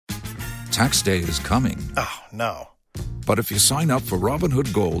Tax day is coming. Oh, no. But if you sign up for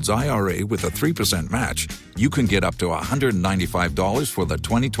Robinhood Gold's IRA with a 3% match, you can get up to $195 for the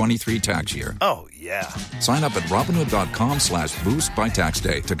 2023 tax year. Oh, yeah. Sign up at Robinhood.com/boost by tax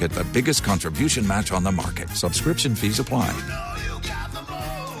day to get the biggest contribution match on the market. Subscription fees apply.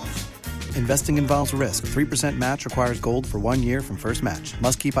 Investing involves risk. 3% match requires gold for 1 year from first match.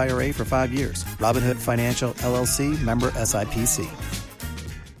 Must keep IRA for 5 years. Robinhood Financial, LLC, member SIPC.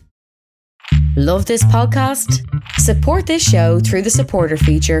 Love this podcast? Support this show through the supporter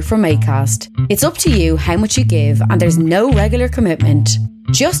feature from Acast. It's up to you how much you give, and there's no regular commitment.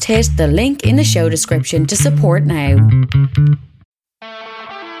 Just hit the link in the show description to support now.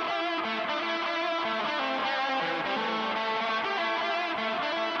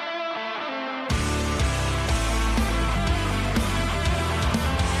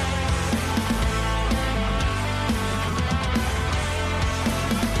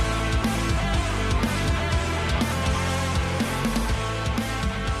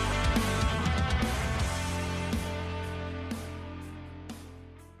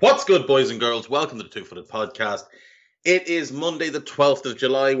 What's good, boys and girls? Welcome to the Two-Footed Podcast. It is Monday, the 12th of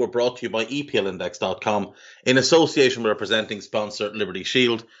July. We're brought to you by EPLindex.com in association with our presenting sponsor, Liberty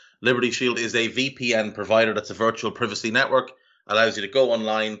Shield. Liberty Shield is a VPN provider that's a virtual privacy network. Allows you to go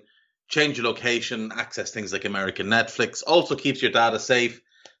online, change your location, access things like American Netflix. Also keeps your data safe.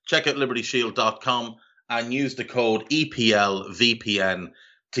 Check out libertyshield.com and use the code EPLVPN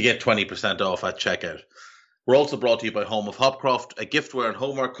to get 20% off at checkout. We're also brought to you by Home of Hopcroft, a giftware and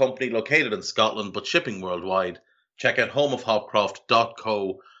homeware company located in Scotland but shipping worldwide. Check out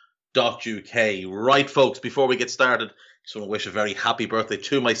homeofhopcroft.co.uk. Right, folks, before we get started, I just want to wish a very happy birthday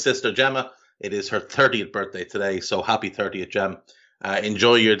to my sister Gemma. It is her 30th birthday today, so happy 30th, Gem.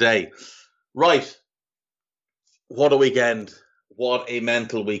 Enjoy your day. Right, what a weekend. What a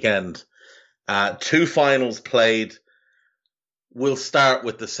mental weekend. 2 finals played. We'll start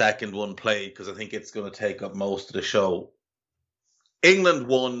with the second one played because I think it's going to take up most of the show. England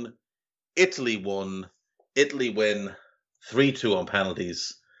won. Italy won. Italy win 3-2 on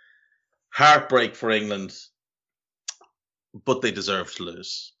penalties. Heartbreak for England, but they deserve to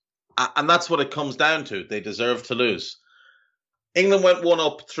lose. And that's what it comes down to. They deserve to lose. England went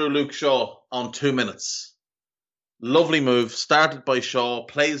 1-up through Luke Shaw on 2 minutes. Lovely move. Started by Shaw.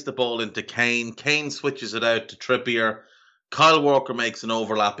 Plays the ball into Kane. Kane switches it out to Trippier. Kyle Walker makes an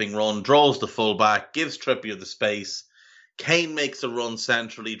overlapping run, draws the fullback, gives Trippier the space. Kane makes a run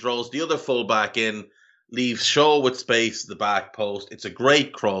centrally, draws the other fullback in, leaves Shaw with space at the back post. It's a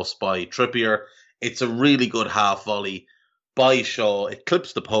great cross by Trippier. It's a really good half volley by Shaw. It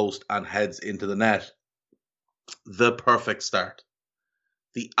clips the post and heads into the net. The perfect start.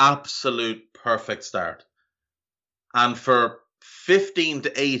 The absolute perfect start. And for 15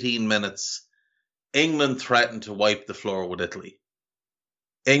 to 18 minutes, England threatened to wipe the floor with Italy.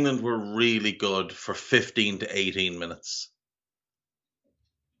 England were really good for 15 to 18 minutes.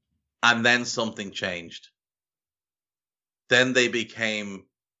 And then something changed. Then they became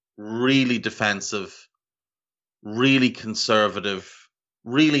really defensive, really conservative,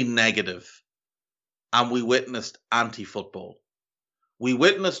 really negative. And we witnessed anti-football. We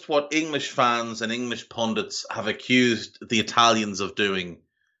witnessed what English fans and English pundits have accused the Italians of doing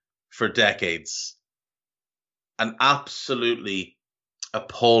for decades. An absolutely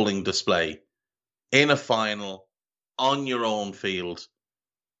appalling display in a final on your own field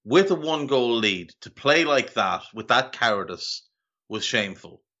with a 1-goal lead. To play like that with that cowardice was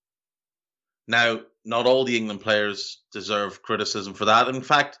shameful. Now, not all the England players deserve criticism for that. In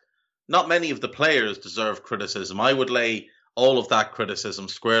fact, not many of the players deserve criticism. I would lay all of that criticism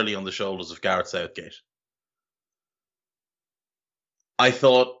squarely on the shoulders of Gareth Southgate. I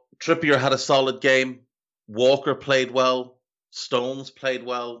thought Trippier had a solid game. Walker played well. Stones played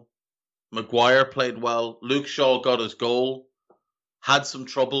well. Maguire played well. Luke Shaw got his goal. Had some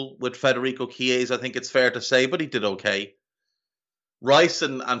trouble with Federico Chiesa, I think it's fair to say, but he did okay. Rice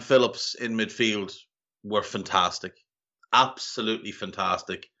and Phillips in midfield were fantastic. Absolutely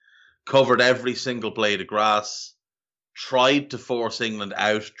fantastic. Covered every single blade of grass. Tried to force England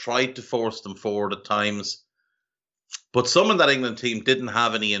out. Tried to force them forward at times. But some in that England team didn't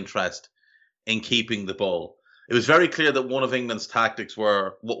have any interest in keeping the ball. It was very clear that one of England's tactics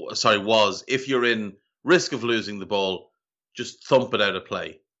was if you're in risk of losing the ball, just thump it out of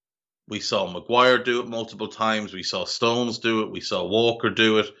play. We saw Maguire do it multiple times. We saw Stones do it. We saw Walker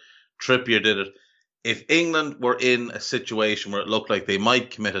do it. Trippier did it. If England were in a situation where it looked like they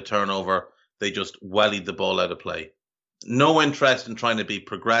might commit a turnover, they just wellied the ball out of play. No interest in trying to be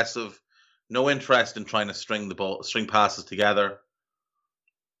progressive. No interest in trying to string passes together.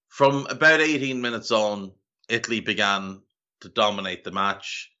 From about 18 minutes on, Italy began to dominate the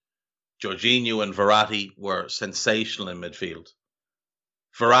match. Jorginho and Verratti were sensational in midfield.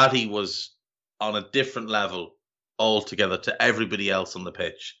 Verratti was on a different level altogether to everybody else on the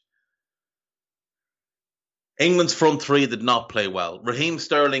pitch. England's front three did not play well. Raheem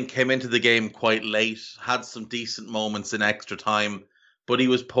Sterling came into the game quite late, had some decent moments in extra time, but he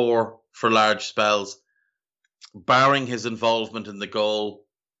was poor for large spells. Barring his involvement in the goal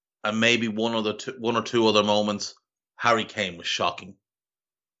and maybe one or two other moments, Harry Kane was shocking.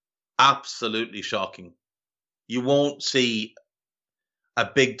 Absolutely shocking. You won't see a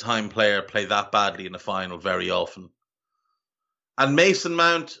big-time player play that badly in a final very often. And Mason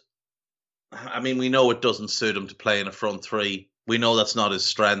Mount, I mean, we know it doesn't suit him to play in a front three. We know that's not his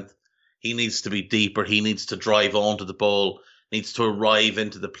strength. He needs to be deeper. He needs to drive onto the ball, needs to arrive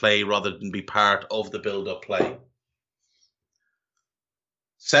into the play rather than be part of the build-up play.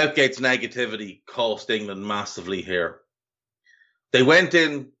 Southgate's negativity cost England massively here. They went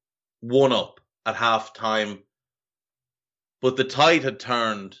in 1-up at half-time, but the tide had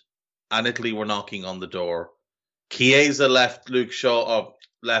turned and Italy were knocking on the door. Chiesa left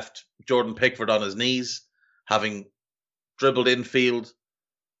Jordan Pickford on his knees, having dribbled infield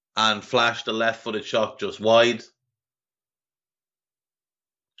and flashed a left-footed shot just wide.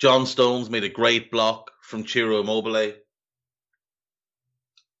 John Stones made a great block from Ciro Immobile.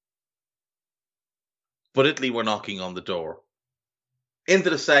 But Italy were knocking on the door. Into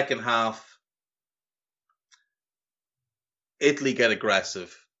the second half, Italy get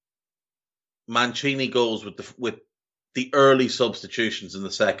aggressive. Mancini goes with the early substitutions in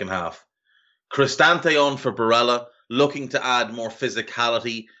the second half. Cristante on for Barella, looking to add more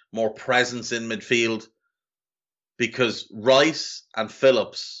physicality, more presence in midfield, because Rice and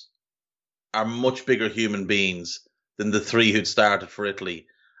Phillips are much bigger human beings than the three who'd started for Italy,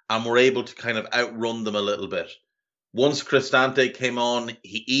 and were able to kind of outrun them a little bit. Once Cristante came on,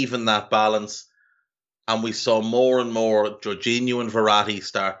 he evened that balance, and we saw more and more Jorginho and Verratti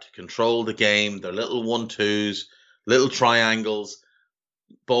start to control the game, their little 1-2s, little triangles,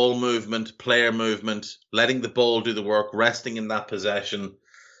 ball movement, player movement, letting the ball do the work, resting in that possession.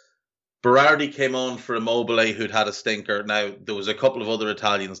 Berardi came on for Immobile, who'd had a stinker. Now, there was a couple of other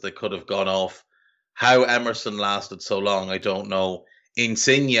Italians that could have gone off. How Emerson lasted so long, I don't know.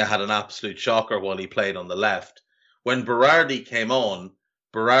 Insigne had an absolute shocker while he played on the left. When Berardi came on,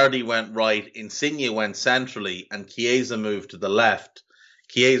 Berardi went right, Insigne went centrally, and Chiesa moved to the left.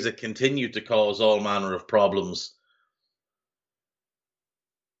 Chiesa continued to cause all manner of problems.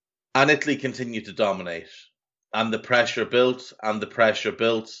 And Italy continued to dominate. And the pressure built, and the pressure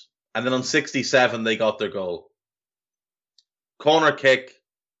built. And then on 67, they got their goal. Corner kick.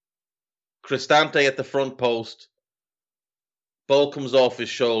 Cristante at the front post. Ball comes off his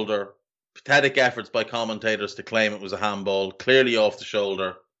shoulder. Pathetic efforts by commentators to claim it was a handball. Clearly off the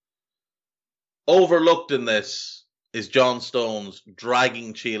shoulder. Overlooked in this is John Stones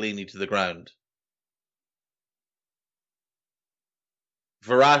dragging Chiellini to the ground.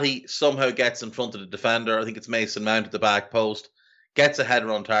 Verratti somehow gets in front of the defender. I think it's Mason Mount at the back post. Gets a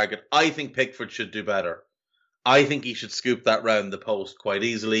header on target. I think Pickford should do better. I think he should scoop that round the post quite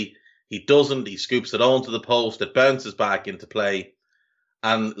easily. He doesn't. He scoops it onto the post. It bounces back into play.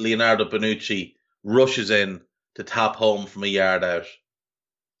 And Leonardo Bonucci rushes in to tap home from a yard out.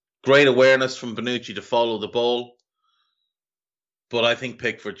 Great awareness from Bonucci to follow the ball. But I think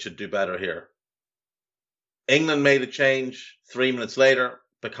Pickford should do better here. England made a change 3 minutes later.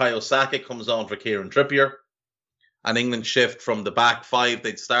 Bukayo Saka comes on for Kieran Trippier. And England shift from the back five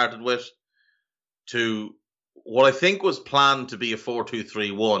they'd started with to what I think was planned to be a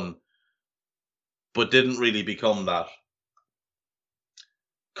 4-2-3-1, but didn't really become that.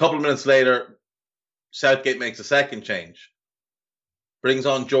 A couple of minutes later, Southgate makes a second change. Brings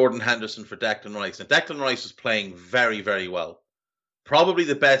on Jordan Henderson for Declan Rice. And Declan Rice was playing very, very well. Probably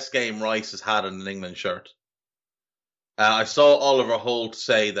the best game Rice has had in an England shirt. I saw Oliver Holt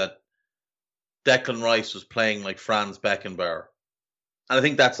say that Declan Rice was playing like Franz Beckenbauer. And I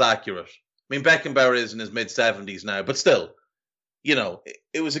think that's accurate. I mean, Beckenbauer is in his mid-70s now, but still, you know,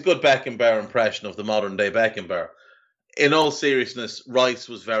 it was a good Beckenbauer impression of the modern-day Beckenbauer. In all seriousness, Rice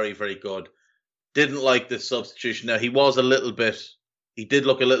was very, very good. Didn't like this substitution. Now, he did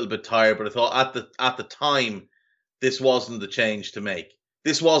look a little bit tired, but I thought at the time, this wasn't the change to make.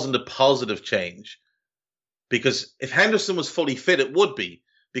 This wasn't a positive change. Because if Henderson was fully fit, it would be.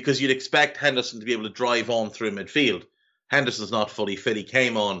 Because you'd expect Henderson to be able to drive on through midfield. Henderson's not fully fit. He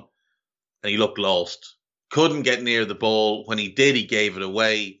came on and he looked lost. Couldn't get near the ball. When he did, he gave it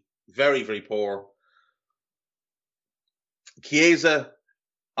away. Very, very poor. Chiesa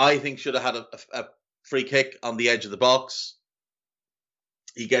I think should have had a free kick on the edge of the box.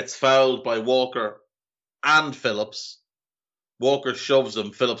 He gets fouled by Walker and Phillips. Walker shoves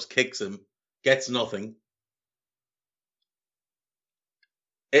him, Phillips kicks him, gets nothing.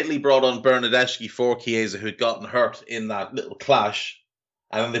 Italy brought on Bernardeschi for Chiesa, who'd gotten hurt in that little clash.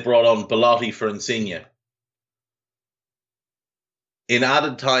 And then they brought on Belotti for Insigne. In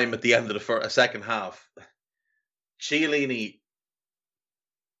added time at the end of the second half, Chiellini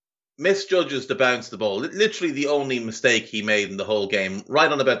misjudges to bounce the ball. Literally the only mistake he made in the whole game,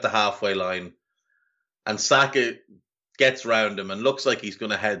 right on about the halfway line. And Saka gets round him and looks like he's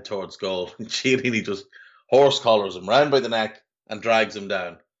going to head towards goal. And Chiellini just horse collars him round by the neck and drags him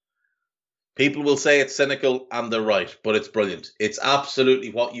down. People will say it's cynical, and they're right, but it's brilliant. It's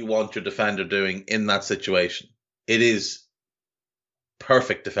absolutely what you want your defender doing in that situation. It is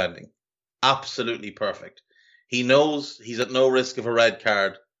perfect defending. Absolutely perfect. He knows he's at no risk of a red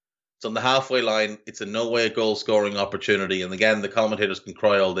card. It's on the halfway line. It's in no way a goal-scoring opportunity. And again, the commentators can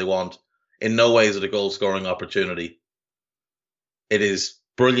cry all they want. In no way is it a goal-scoring opportunity. It is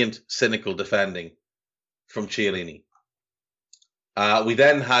brilliant, cynical defending from Chiellini. We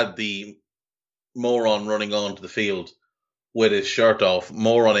then had the moron running onto the field with his shirt off.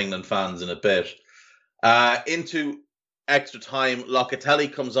 More on England fans in a bit. Into extra time,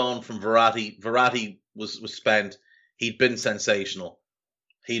 Locatelli comes on from Verratti. Verratti was spent. He'd been sensational.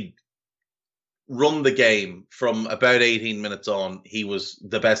 He'd run the game from about 18 minutes on. He was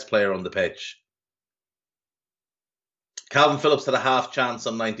the best player on the pitch. Calvin Phillips had a half chance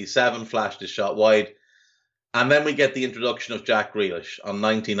on 97, flashed his shot wide. And then we get the introduction of Jack Grealish on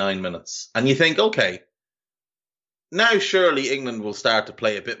 99 minutes. And you think, okay, now surely England will start to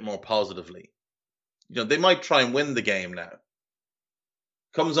play a bit more positively. You know, they might try and win the game now.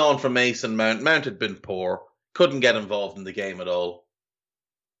 Comes on for Mason Mount. Mount had been poor. Couldn't get involved in the game at all.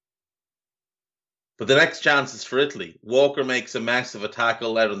 But the next chance is for Italy. Walker makes a mess of a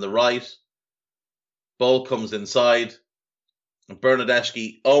tackle out on the right. Ball comes inside. And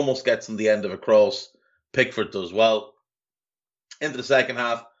Bernardeschi almost gets on the end of a cross. Pickford does well. Into the second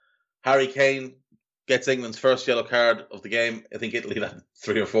half, Harry Kane gets England's first yellow card of the game. I think Italy had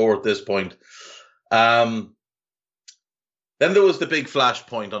 3 or 4 at this point. Then there was the big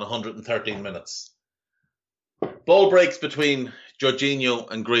flashpoint on 113 minutes. Ball breaks between Jorginho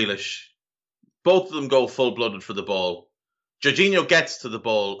and Grealish. Both of them go full-blooded for the ball. Jorginho gets to the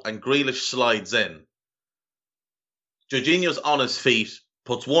ball and Grealish slides in. Jorginho's on his feet,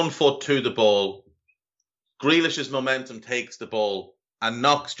 puts one foot to the ball. Grealish's momentum takes the ball and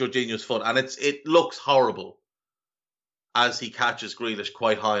knocks Jorginho's foot. And it looks horrible as he catches Grealish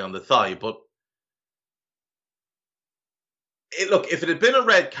quite high on the thigh. But look, if it had been a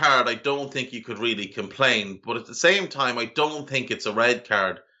red card, I don't think you could really complain. But at the same time, I don't think it's a red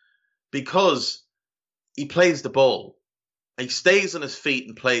card because he plays the ball. He stays on his feet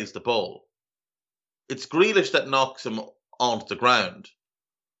and plays the ball. It's Grealish that knocks him onto the ground.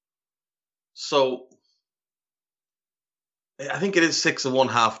 So I think it is 6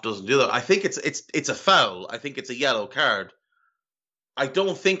 1/2 dozen the other. I think it's a foul. I think it's a yellow card. I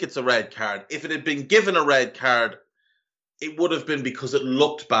don't think it's a red card. If it had been given a red card, it would have been because it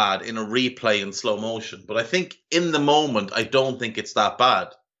looked bad in a replay in slow motion. But I think in the moment, I don't think it's that bad.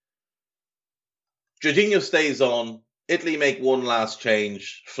 Jorginho stays on. Italy make one last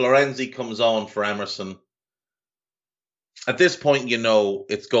change. Florenzi comes on for Emerson. At this point, you know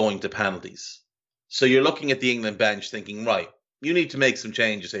it's going to penalties. So you're looking at the England bench thinking, right, you need to make some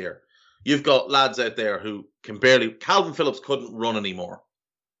changes here. You've got lads out there who can barely... Calvin Phillips couldn't run anymore.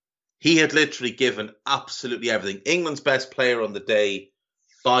 He had literally given absolutely everything. England's best player on the day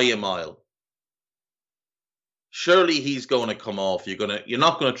by a mile. Surely he's going to come off. You're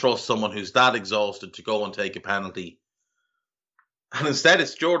not going to trust someone who's that exhausted to go and take a penalty. And instead,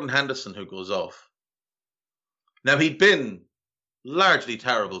 it's Jordan Henderson who goes off. Now, he'd been largely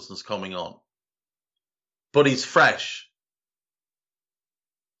terrible since coming on. But he's fresh.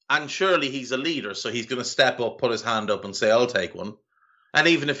 And surely he's a leader, so he's going to step up, put his hand up and say, I'll take one. And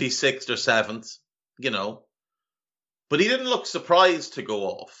even if he's 6th or 7th, you know. But he didn't look surprised to go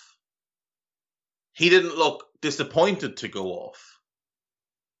off. He didn't look disappointed to go off.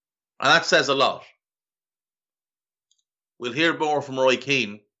 And that says a lot. We'll hear more from Roy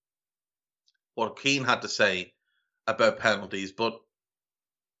Keane, what Keane had to say about penalties, but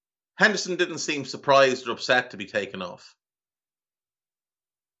Henderson didn't seem surprised or upset to be taken off.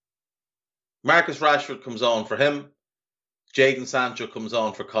 Marcus Rashford comes on for him. Jadon Sancho comes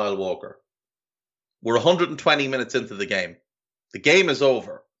on for Kyle Walker. We're 120 minutes into the game. The game is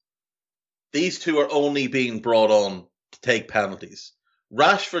over. These two are only being brought on to take penalties.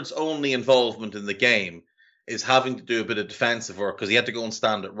 Rashford's only involvement in the game is having to do a bit of defensive work because he had to go and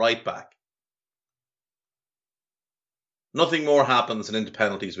stand at right back. Nothing more happens, and into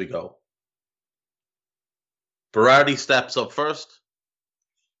penalties we go. Berardi steps up first,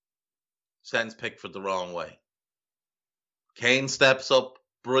 sends Pickford the wrong way. Kane steps up,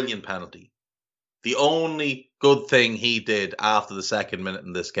 brilliant penalty. The only good thing he did after the second minute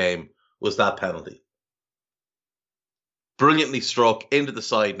in this game was that penalty. Brilliantly struck into the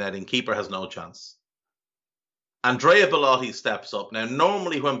side netting, keeper has no chance. Andrea Belotti steps up. Now,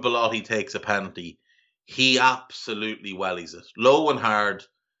 normally when Belotti takes a penalty, he absolutely wellies it. Low and hard.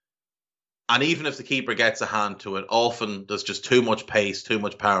 And even if the keeper gets a hand to it, often there's just too much pace, too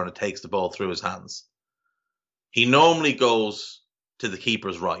much power, and it takes the ball through his hands. He normally goes to the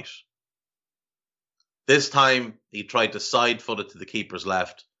keeper's right. This time, he tried to side foot it to the keeper's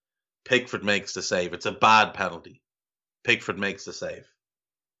left. Pickford makes the save. It's a bad penalty. Pickford makes the save.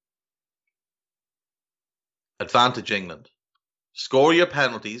 Advantage England. Score your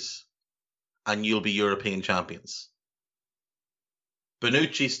penalties and you'll be European champions.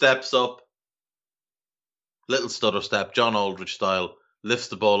 Bonucci steps up. Little stutter step, John Aldridge style. Lifts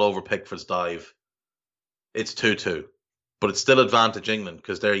the ball over Pickford's dive. It's 2-2. But it's still advantage England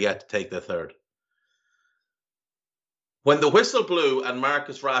because they're yet to take their third. When the whistle blew and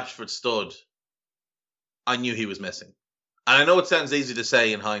Marcus Rashford stood, I knew he was missing. And I know it sounds easy to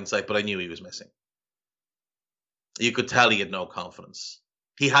say in hindsight, but I knew he was missing. You could tell he had no confidence.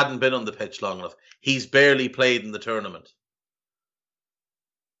 He hadn't been on the pitch long enough. He's barely played in the tournament.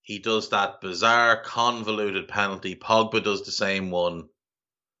 He does that bizarre, convoluted penalty. Pogba does the same one.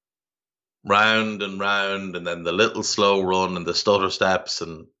 Round and round, and then the little slow run and the stutter steps,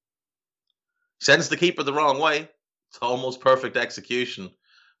 and sends the keeper the wrong way. It's almost perfect execution.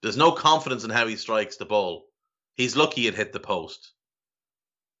 There's no confidence in how he strikes the ball. He's lucky it hit the post.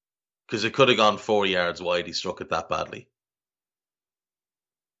 Because it could have gone 4 yards wide. He struck it that badly.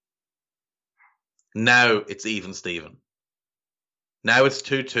 Now it's even Steven. Now it's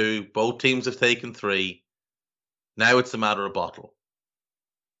 2-2. Both teams have taken 3. Now it's a matter of bottle.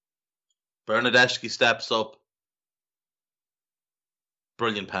 Bernardeschi steps up.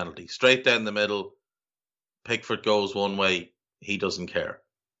 Brilliant penalty. Straight down the middle. Pickford goes one way. He doesn't care.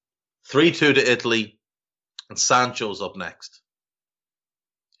 3-2 to Italy. And Sancho's up next.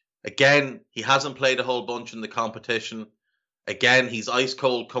 Again, he hasn't played a whole bunch in the competition. Again, he's ice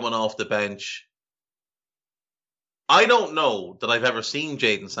cold coming off the bench. I don't know that I've ever seen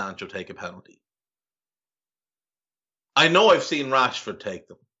Jadon Sancho take a penalty. I know I've seen Rashford take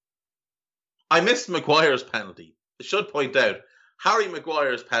them. I missed Maguire's penalty. I should point out, Harry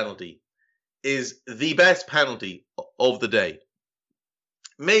Maguire's penalty is the best penalty of the day.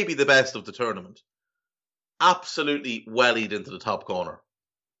 Maybe the best of the tournament. Absolutely wellied into the top corner.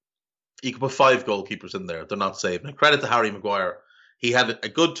 You could put 5 goalkeepers in there. They're not saved. Now, credit to Harry Maguire. He had a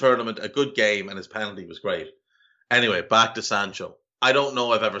good tournament, a good game, and his penalty was great. Anyway, back to Sancho. I don't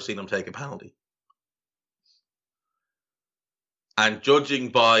know I've ever seen him take a penalty. And judging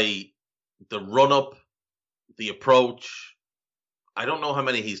by the run-up, the approach, I don't know how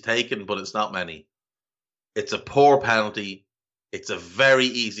many he's taken, but it's not many. It's a poor penalty. It's a very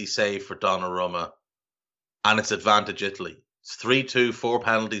easy save for Donnarumma. And it's advantage Italy. It's 3-2, 4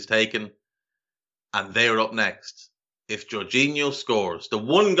 penalties taken. And they're up next. If Jorginho scores, the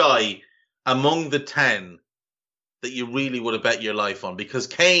one guy among the 10 that you really would have bet your life on, because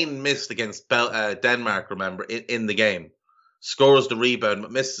Kane missed against Denmark, remember, in the game. Scores the rebound,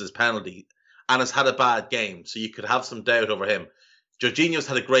 but misses his penalty. And has had a bad game, so you could have some doubt over him. Jorginho's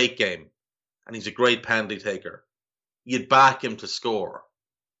had a great game. And he's a great penalty taker. You'd back him to score.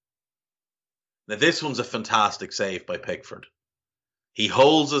 Now, this one's a fantastic save by Pickford. He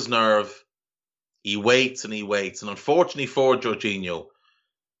holds his nerve. He waits and he waits. And unfortunately for Jorginho,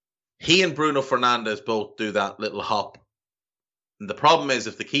 he and Bruno Fernandes both do that little hop. And the problem is,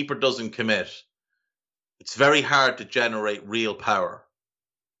 if the keeper doesn't commit, it's very hard to generate real power.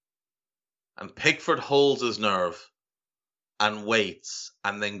 And Pickford holds his nerve and waits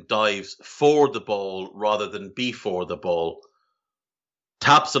and then dives for the ball rather than before the ball.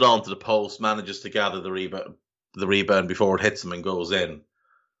 Taps it onto the post, manages to gather the rebound before it hits him and goes in.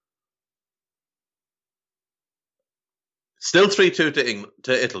 Still 3-2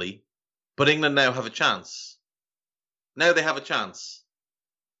 to Italy, but England now have a chance. Now they have a chance.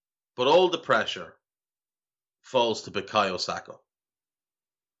 But all the pressure falls to Bukayo Saka,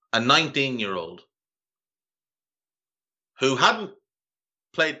 a 19-year-old who hadn't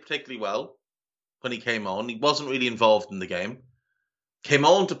played particularly well when he came on. He wasn't really involved in the game. Came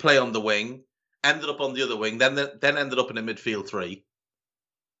on to play on the wing, ended up on the other wing, then ended up in a midfield 3.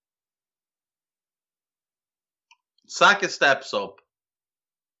 Saka steps up,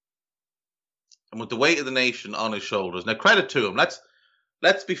 and with the weight of the nation on his shoulders. Now, credit to him.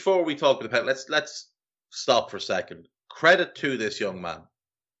 Let's before we talk about let's stop for a second. Credit to this young man.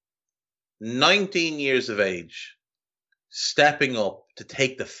 19 years of age, stepping up to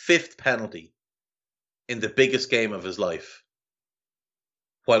take the 5th penalty in the biggest game of his life,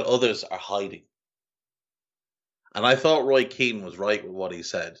 while others are hiding. And I thought Roy Keane was right with what he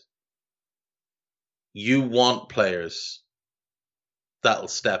said. You want players that'll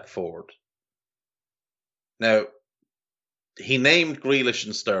step forward. Now, he named Grealish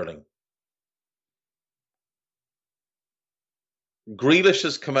and Sterling. Grealish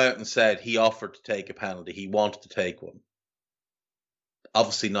has come out and said he offered to take a penalty. He wanted to take one.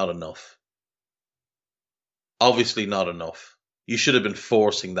 Obviously not enough. Obviously not enough. You should have been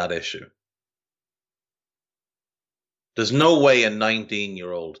forcing that issue. There's no way a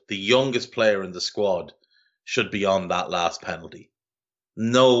 19-year-old, the youngest player in the squad, should be on that last penalty.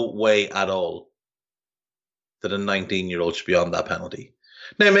 No way at all that a 19-year-old should be on that penalty.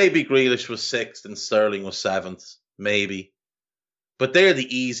 Now, maybe Grealish was 6th and Sterling was 7th. Maybe. But they're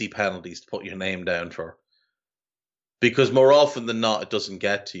the easy penalties to put your name down for. Because more often than not, it doesn't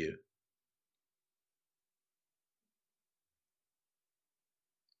get to you.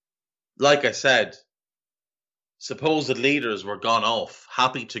 Like I said, supposed leaders were gone off,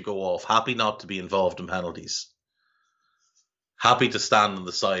 happy to go off, happy not to be involved in penalties. Happy to stand on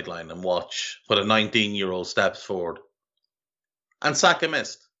the sideline and watch when a 19-year-old steps forward. And Saka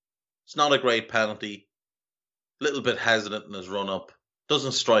missed. It's not a great penalty. Little bit hesitant in his run-up.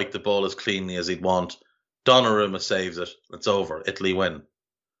 Doesn't strike the ball as cleanly as he'd want. Donnarumma saves it. It's over. Italy win.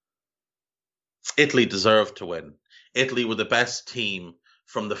 Italy deserved to win. Italy were the best team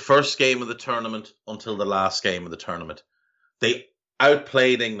from the first game of the tournament until the last game of the tournament. They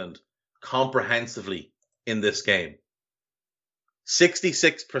outplayed England comprehensively in this game.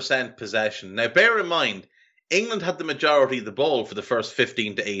 66% possession. Now, bear in mind, England had the majority of the ball for the first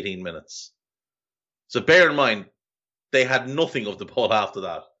 15 to 18 minutes. So bear in mind, they had nothing of the ball after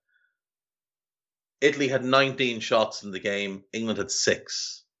that. Italy had 19 shots in the game. England had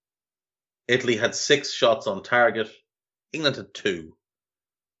 6. Italy had 6 shots on target. England had 2.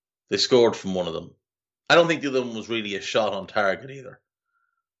 They scored from one of them. I don't think the other one was really a shot on target either.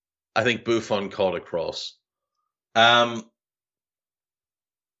 I think Buffon caught a cross.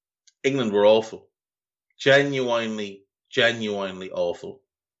 England were awful. Genuinely awful.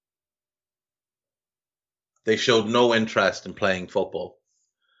 They showed no interest in playing football.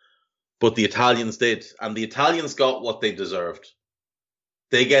 But the Italians did. And the Italians got what they deserved.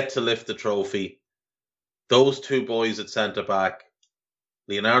 They get to lift the trophy. Those 2 boys at centre-back,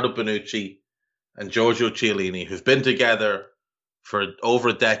 Leonardo Bonucci and Giorgio Chiellini, who've been together for over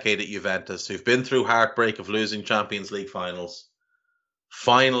a decade at Juventus, who've been through heartbreak of losing Champions League finals,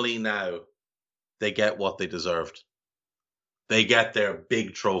 finally now they get what they deserved. They get their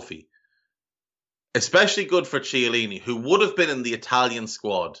big trophy. Especially good for Chiellini, who would have been in the Italian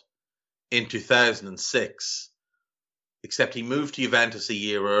squad in 2006, except he moved to Juventus a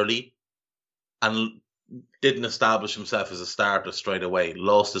year early and didn't establish himself as a starter straight away,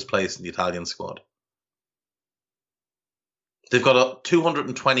 lost his place in the Italian squad. They've got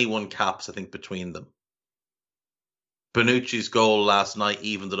 221 caps, I think, between them. Bonucci's goal last night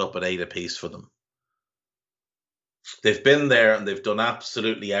evened it up at 8 apiece for them. They've been there and they've done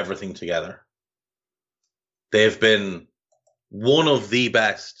absolutely everything together. They've been one of the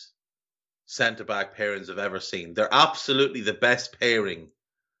best centre-back pairings I've ever seen. They're absolutely the best pairing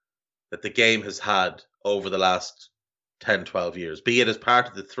that the game has had over the last 10, 12 years, be it as part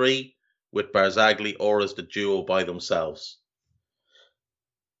of the 3 with Barzagli or as the duo by themselves.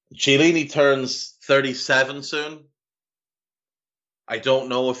 Chiellini turns 37 soon. I don't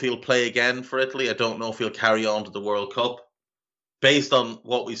know if he'll play again for Italy. I don't know if he'll carry on to the World Cup. Based on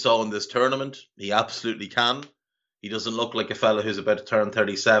what we saw in this tournament, he absolutely can. He doesn't look like a fella who's about to turn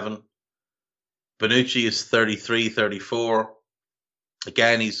 37. Bonucci is 33, 34.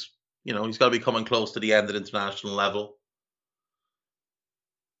 Again, he's got to be coming close to the end at international level.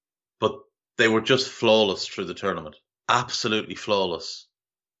 But they were just flawless through the tournament. Absolutely flawless.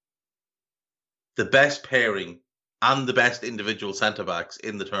 The best pairing and the best individual centre-backs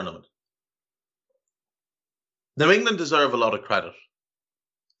in the tournament. Now, England deserve a lot of credit.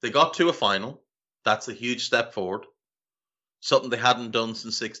 They got to a final. That's a huge step forward. Something they hadn't done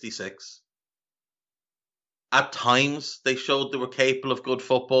since '66. At times, they showed they were capable of good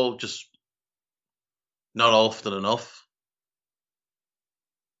football, just not often enough.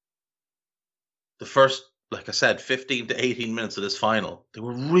 The first, like I said, 15 to 18 minutes of this final, they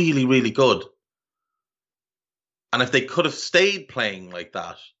were really, really good. And if they could have stayed playing like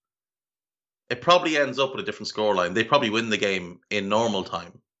that, it probably ends up with a different scoreline. They probably win the game in normal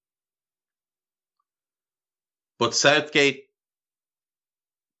time. But Southgate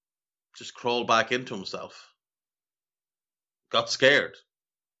just crawled back into himself. Got scared.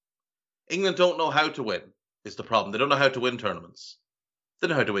 England don't know how to win, is the problem. They don't know how to win tournaments. They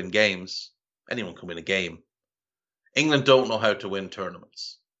know how to win games. Anyone can win a game. England don't know how to win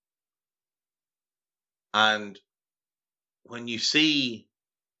tournaments. And when you see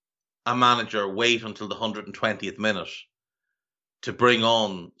a manager wait until the 120th minute to bring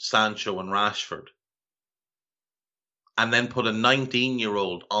on Sancho and Rashford, and then put a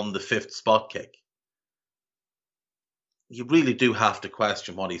 19-year-old on the 5th spot kick, you really do have to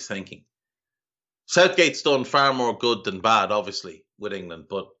question what he's thinking. Southgate's done far more good than bad, obviously, with England,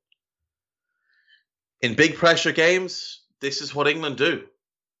 but in big pressure games, this is what England do.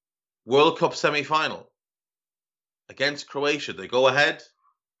 World Cup semi-final against Croatia. They go ahead,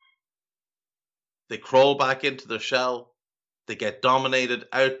 they crawl back into their shell, they get dominated,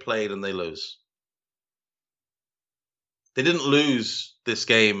 outplayed, and they lose. They didn't lose this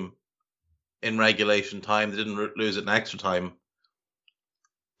game in regulation time. They didn't lose it in extra time.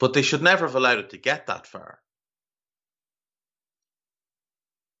 But they should never have allowed it to get that far.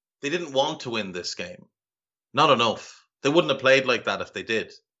 They didn't want to win this game. Not enough. They wouldn't have played like that if they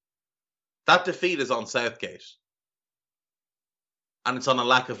did. That defeat is on Southgate. And it's on a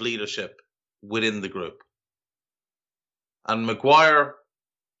lack of leadership within the group. And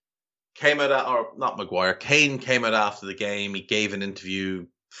Kane came out after the game. He gave an interview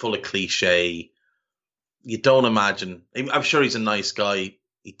full of cliche. You don't imagine. I'm sure he's a nice guy.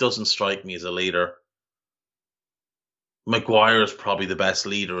 He doesn't strike me as a leader. Maguire is probably the best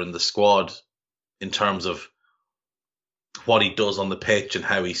leader in the squad in terms of what he does on the pitch and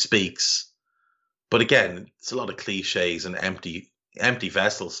how he speaks. But again, it's a lot of cliches and empty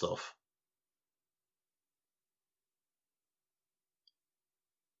vessel stuff.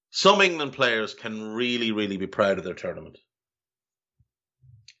 Some England players can really, really be proud of their tournament.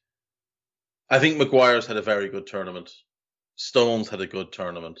 I think Maguire's had a very good tournament. Stones had a good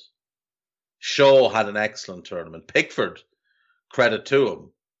tournament. Shaw had an excellent tournament. Pickford, credit to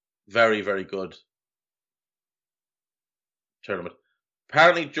him, very, very good tournament.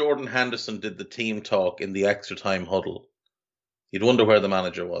 Apparently Jordan Henderson did the team talk in the extra time huddle. You'd wonder where the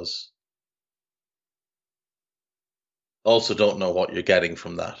manager was. Also don't know what you're getting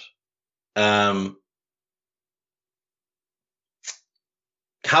from that.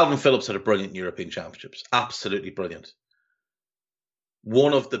 Calvin Phillips had a brilliant European Championships. Absolutely brilliant.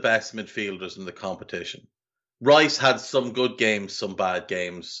 One of the best midfielders in the competition. Rice had some good games, some bad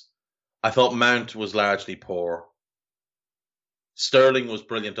games. I thought Mount was largely poor. Sterling was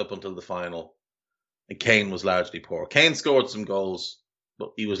brilliant up until the final. And Kane was largely poor. Kane scored some goals,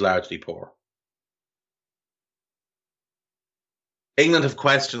 but he was largely poor. England have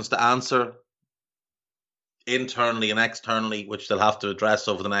questions to answer internally and externally, which they'll have to address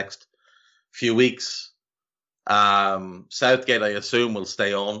over the next few weeks. Southgate, I assume, will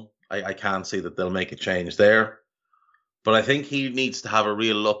stay on. I can't see that they'll make a change there. But I think he needs to have a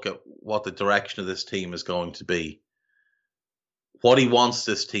real look at what the direction of this team is going to be. What he wants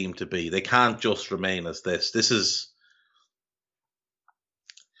this team to be. They can't just remain as this. This is...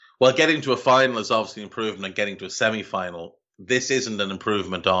 Well, getting to a final is obviously an improvement, and getting to a semi-final, this isn't an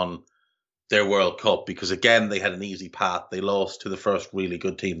improvement on their World Cup, because again, they had an easy path. They lost to the first really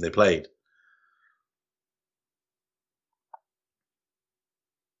good team they played.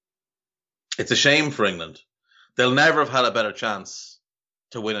 It's a shame for England. They'll never have had a better chance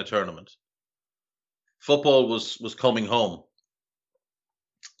to win a tournament. Football was coming home.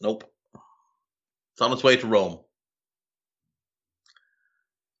 Nope. It's on its way to Rome.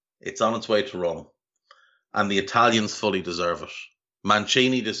 It's on its way to Rome. And the Italians fully deserve it.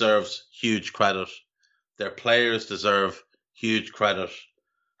 Mancini deserves huge credit. Their players deserve huge credit.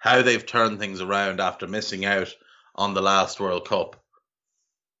 How they've turned things around after missing out on the last World Cup.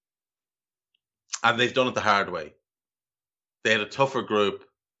 And they've done it the hard way. They had a tougher group.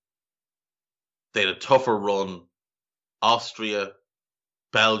 They had a tougher run. Austria,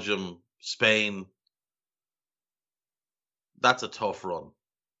 Belgium, Spain. That's a tough run.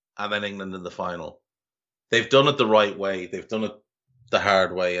 And then England in the final. They've done it the right way. They've done it the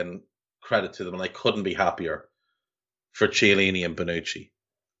hard way, and credit to them. And I couldn't be happier for Chiellini and Bonucci.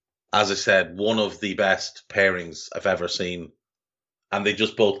 As I said, one of the best pairings I've ever seen. And they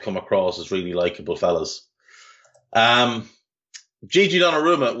just both come across as really likeable fellas. Gigi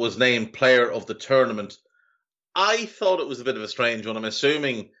Donnarumma was named player of the tournament. I thought it was a bit of a strange one. I'm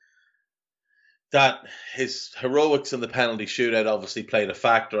assuming that his heroics in the penalty shootout obviously played a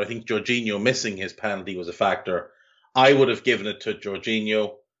factor. I think Jorginho missing his penalty was a factor. I would have given it to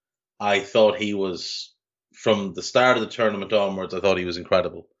Jorginho. I thought he was, from the start of the tournament onwards, I thought he was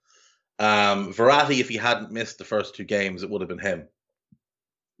incredible. Verratti, if he hadn't missed the first 2 games, it would have been him.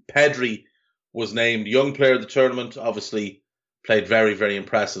 Pedri was named Young Player of the Tournament, obviously played very, very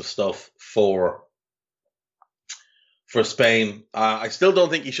impressive stuff for Spain. I still don't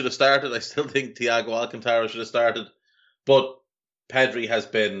think he should have started. I still think Thiago Alcantara should have started. But Pedri has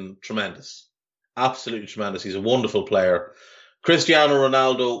been tremendous. Absolutely tremendous. He's a wonderful player. Cristiano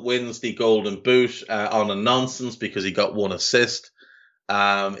Ronaldo wins the Golden Boot on a nonsense because he got 1 assist.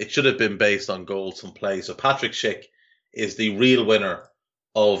 It should have been based on goals from play. So Patrick Schick is the real winner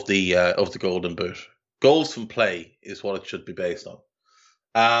of the Golden Boot. Goals from play is what it should be based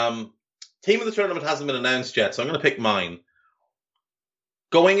on. Team of the tournament hasn't been announced yet, so I'm going to pick mine.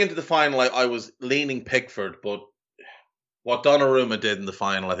 Going into the final, I was leaning Pickford, but what Donnarumma did in the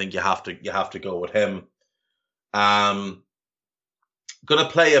final, I think you have to go with him. Going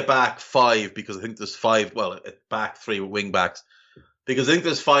to play a back 5 because I think there's 5. Well, a back 3 with wing backs, because I think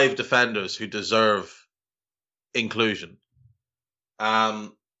there's 5 defenders who deserve inclusion.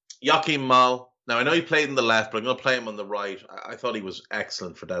 Joachim Mal. Now, I know he played in the left, but I'm going to play him on the right. I thought he was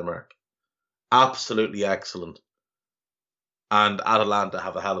excellent for Denmark. Absolutely excellent. And Atalanta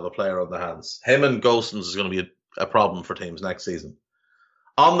have a hell of a player on their hands. Him and Gosens is going to be a problem for teams next season.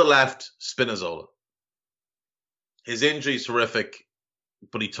 On the left, Spinazzola. His injury's horrific,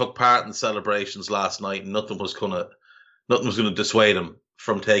 but he took part in the celebrations last night, and nothing was going to dissuade him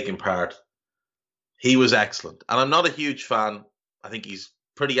from taking part. He was excellent. And I'm not a huge fan. I think he's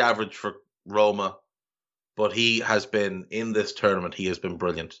pretty average for Roma, but he has been, in this tournament, he has been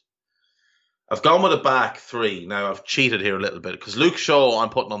brilliant. I've gone with a back 3. Now, I've cheated here a little bit because Luke Shaw I'm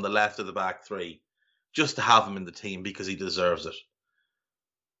putting on the left of the back 3 just to have him in the team because he deserves it.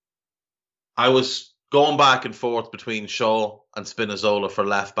 I was going back and forth between Shaw and Spinazzola for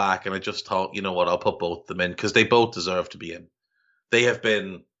left back, and I just thought, you know what, I'll put both of them in because they both deserve to be in. They have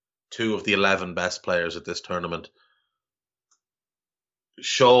been 2 of the 11 best players at this tournament.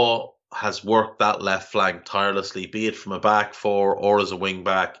 Shaw has worked that left flank tirelessly, be it from a back 4 or as a wing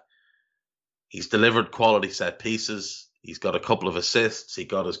back. He's delivered quality set pieces. He's got a couple of assists. He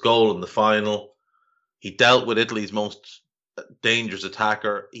got his goal in the final. He dealt with Italy's most dangerous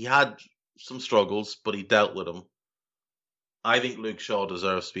attacker. He had some struggles, but he dealt with them. I think Luke Shaw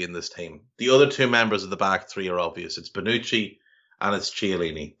deserves to be in this team. The other 2 members of the back 3 are obvious. It's Bonucci and it's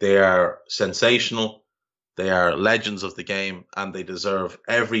Chiellini. They are sensational. They are legends of the game, and they deserve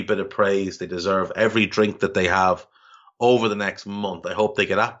every bit of praise. They deserve every drink that they have over the next month. I hope they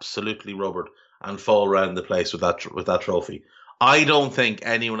get absolutely rubbered and fall around the place with that trophy. I don't think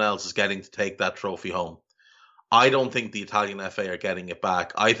anyone else is getting to take that trophy home. I don't think the Italian FA are getting it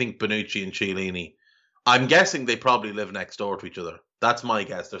back. I think Bonucci and Chiellini, I'm guessing they probably live next door to each other. That's my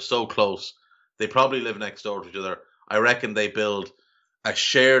guess. They're so close. They probably live next door to each other. I reckon they build a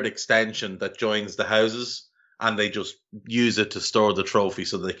shared extension that joins the houses, and they just use it to store the trophy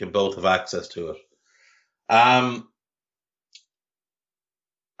so they can both have access to it. I've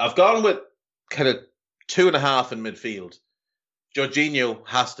gone with kind of 2.5 in midfield. Jorginho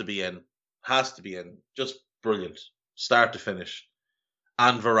has to be in. Just brilliant. Start to finish.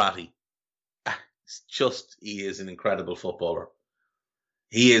 And Verratti. He is an incredible footballer.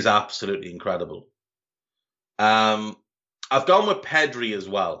 He is absolutely incredible. I've gone with Pedri as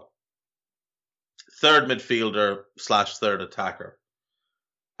well. 3rd midfielder / 3rd attacker.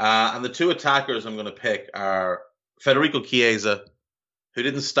 And the 2 attackers I'm going to pick are Federico Chiesa, who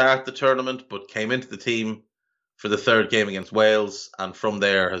didn't start the tournament but came into the team for the 3rd game against Wales, and from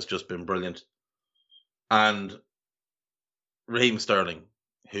there has just been brilliant. And Raheem Sterling,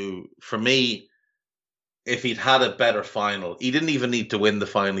 who, for me, if he'd had a better final, he didn't even need to win the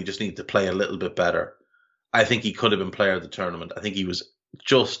final, he just needed to play a little bit better. I think he could have been player of the tournament. I think he was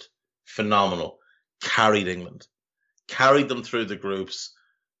just phenomenal. Carried England. Carried them through the groups.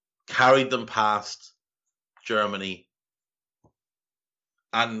 Carried them past Germany.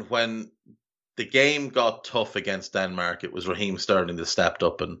 And when the game got tough against Denmark, it was Raheem Sterling that stepped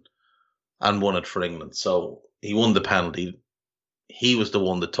up and won it for England. So he won the penalty. He was the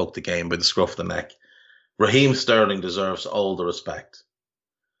one that took the game by the scruff of the neck. Raheem Sterling deserves all the respect.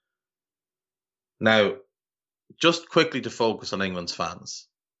 Now, just quickly to focus on England's fans.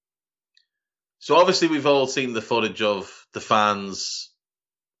 So obviously we've all seen the footage of the fans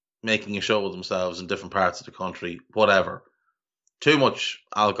making a show of themselves in different parts of the country, whatever. Too much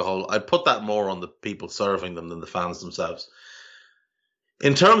alcohol. I'd put that more on the people serving them than the fans themselves.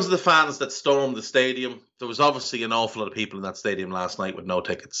 In terms of the fans that stormed the stadium, there was obviously an awful lot of people in that stadium last night with no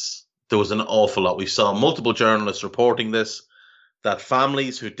tickets. There was an awful lot. We saw multiple journalists reporting this, that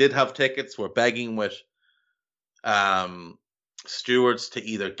families who did have tickets were begging with stewards to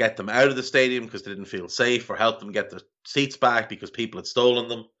either get them out of the stadium because they didn't feel safe or help them get their seats back because people had stolen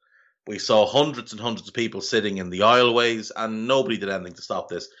them. We saw hundreds and hundreds of people sitting in the aisleways, and nobody did anything to stop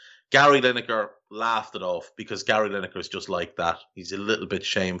this. Gary Lineker laughed it off because Gary Lineker is just like that. He's a little bit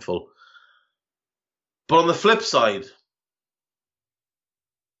shameful. But on the flip side,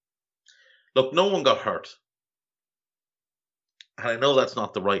 look, no one got hurt. And I know that's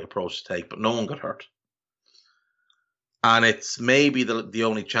not the right approach to take, but no one got hurt. And it's maybe the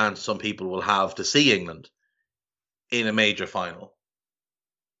only chance some people will have to see England in a major final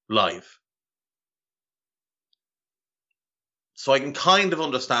live. So I can kind of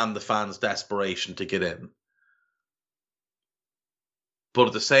understand the fans' desperation to get in. But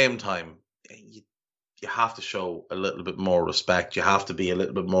at the same time, you have to show a little bit more respect. You have to be a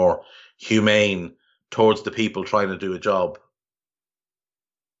little bit more humane towards the people trying to do a job.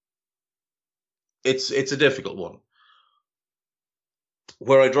 It's a difficult one.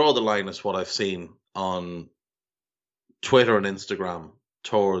 Where I draw the line is what I've seen on Twitter and Instagram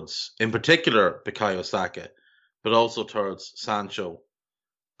towards, in particular, Bukayo Saka, but also towards Sancho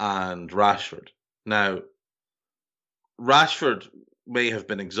and Rashford. Now, Rashford may have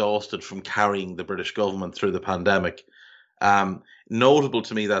been exhausted from carrying the British government through the pandemic. Notable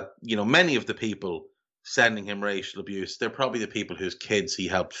to me that, many of the people sending him racial abuse, they're probably the people whose kids he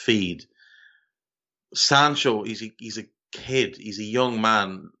helped feed. Sancho, he's a kid. He's a young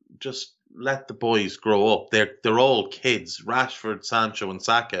man. Just let the boys grow up. They're all kids. Rashford, Sancho, and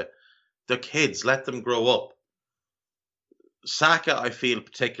Saka, they're kids. Let them grow up. Saka, I feel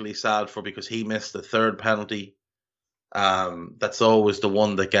particularly sad for because he missed the third penalty. That's always the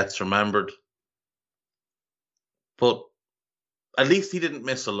one that gets remembered. But at least he didn't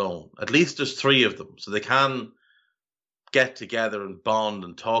miss alone. At least there's three of them, so they can get together and bond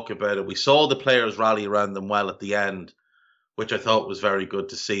and talk about it. We saw the players rally around them well at the end, which I thought was very good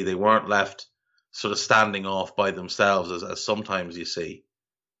to see. They weren't left sort of standing off by themselves, as sometimes you see.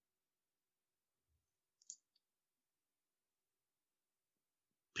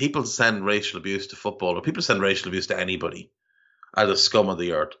 People send racial abuse to football, or people send racial abuse to anybody, are the scum of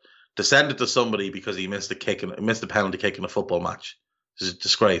the earth. To send it to somebody because he missed a penalty kick in a football match is a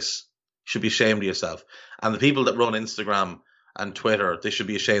disgrace. You should be ashamed of yourself. And the people that run Instagram and Twitter, they should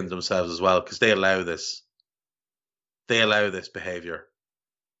be ashamed of themselves as well because they allow this. They allow this behaviour.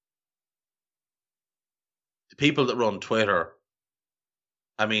 The people that run Twitter,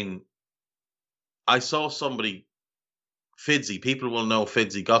 I saw somebody, Fidzy, people will know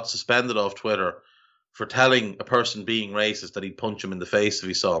Fidzy, got suspended off Twitter for telling a person being racist that he'd punch him in the face if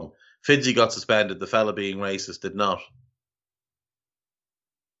he saw him. Fidzy got suspended, the fella being racist did not.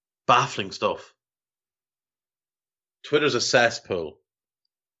 Baffling stuff. Twitter's a cesspool.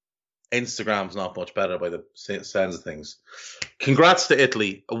 Instagram's not much better by the sense of things. Congrats to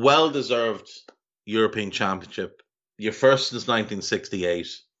Italy. A well-deserved European Championship. Your first since 1968.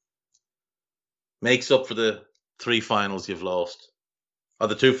 Makes up for the three finals you've lost. Or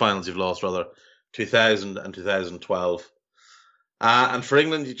the two finals you've lost, rather. 2000 and 2012. And for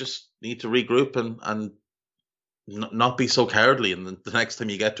England, you just need to regroup and not be so cowardly in the next time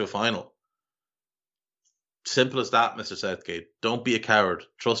you get to a final. Simple as that, Mr. Southgate. Don't be a coward.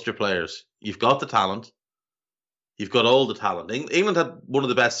 Trust your players. You've got the talent. You've got all the talent. England had one of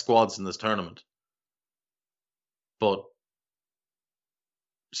the best squads in this tournament. But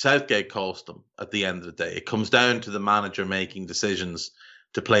Southgate cost them at the end of the day. It comes down to the manager making decisions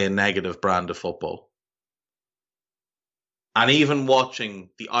to play a negative brand of football. And even watching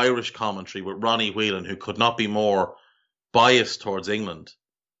the Irish commentary with Ronnie Whelan, who could not be more biased towards England,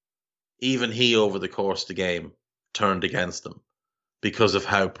 even he, over the course of the game, turned against them because of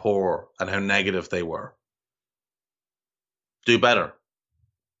how poor and how negative they were. Do better.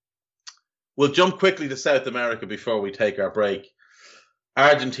 We'll jump quickly to South America before we take our break.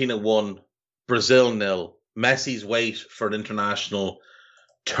 Argentina 1, Brazil 0. Messi's wait for an international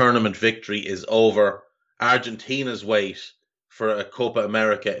tournament victory is over. Argentina's wait for a Copa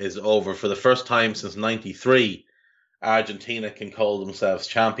America is over. For the first time since '93, Argentina can call themselves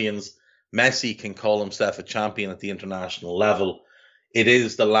champions. Messi can call himself a champion at the international level. It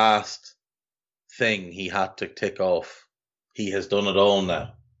is the last thing he had to tick off. He has done it all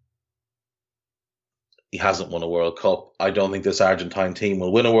now. He hasn't won a World Cup. I don't think this Argentine team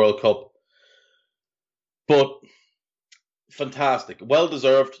will win a World Cup. But fantastic. Well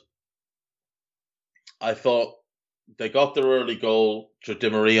deserved. I thought they got their early goal to Di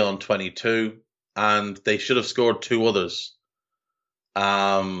Maria on 22, and they should have scored 2 others.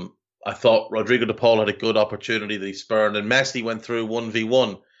 I thought Rodrigo De Paul had a good opportunity that he spurned, and Messi went through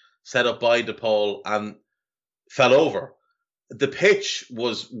 1v1, set up by De Paul, and fell over. The pitch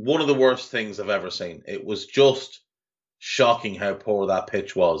was one of the worst things I've ever seen. It was just shocking how poor that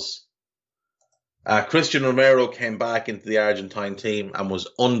pitch was. Christian Romero came back into the Argentine team and was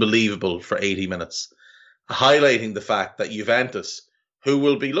unbelievable for 80 minutes, highlighting the fact that Juventus, who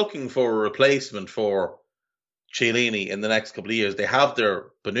will be looking for a replacement for Chiellini in the next couple of years, they have their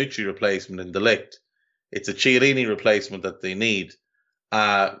Bonucci replacement in De Ligt. It's a Chiellini replacement that they need.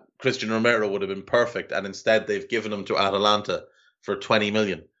 Christian Romero would have been perfect, and instead they've given him to Atalanta for 20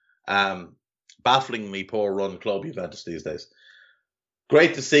 million. Bafflingly poor run club, Juventus, these days.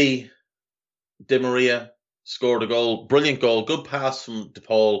 Great to see Di Maria scored a goal. Brilliant goal. Good pass from De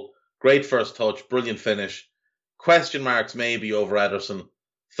Paul. Great first touch. Brilliant finish. Question marks maybe over Ederson.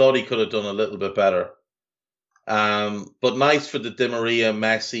 Thought he could have done a little bit better. But nice for the Di Maria,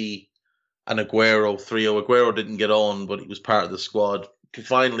 Messi, and Aguero trio. Aguero didn't get on, but he was part of the squad to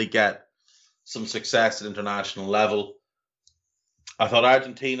finally get some success at international level. I thought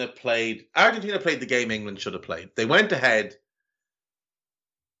Argentina played the game England should have played. They went ahead.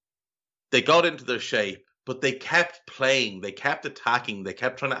 They got into their shape, but they kept playing. They kept attacking. They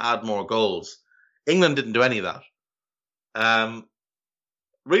kept trying to add more goals. England didn't do any of that.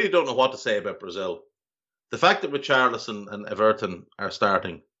 Really don't know what to say about Brazil. The fact that Richarlison and Everton are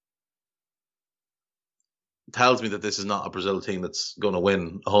starting tells me that this is not a Brazil team that's going to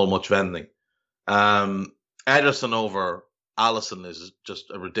win a whole much of anything. Ederson over Alisson is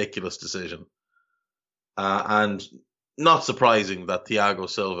just a ridiculous decision. And not surprising that Thiago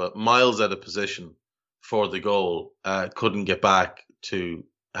Silva, miles out of position for the goal, couldn't get back to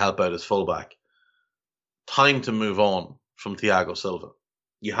help out his fullback. Time to move on from Thiago Silva.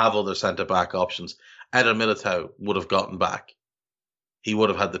 You have other centre-back options. Eder Militao would have gotten back. He would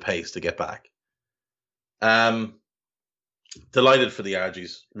have had the pace to get back. Delighted for the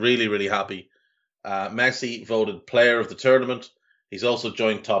Argies. Really, really happy. Messi voted player of the tournament. He's also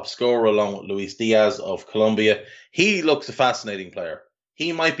joint top scorer along with Luis Diaz of Colombia. He looks a fascinating player.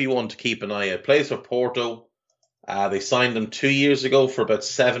 He might be one to keep an eye out. Plays for Porto. They signed him 2 years ago for about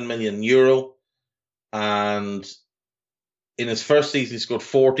 €7 million. And in his first season, he scored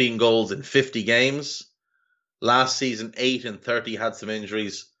 14 goals in 50 games. Last season, 8 in 30, had some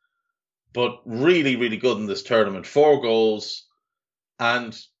injuries. But really, really good in this tournament. 4 goals.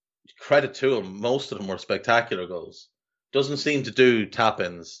 And credit to him, most of them were spectacular goals. Doesn't seem to do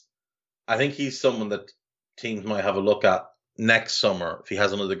tap-ins. I think he's someone that teams might have a look at next summer if he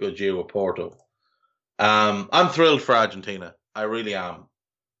has another good year with Porto. I'm thrilled for Argentina. I really am.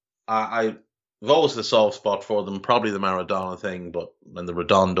 I've always had a soft spot for them. Probably the Maradona thing, and the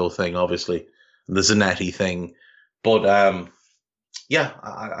Redondo thing, obviously, and the Zanetti thing. But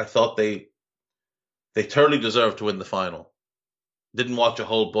I thought they thoroughly deserved to win the final. Didn't watch a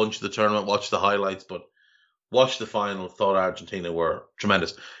whole bunch of the tournament, watched the highlights, but watched the final, thought Argentina were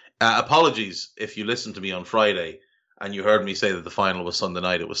tremendous. Apologies if you listened to me on Friday and you heard me say that the final was Sunday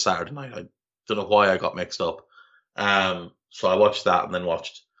night. It was Saturday night. I don't know why I got mixed up. So I watched that and then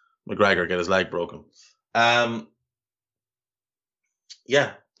watched McGregor get his leg broken.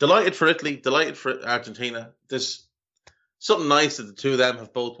 Delighted for Italy, delighted for Argentina. There's something nice that the two of them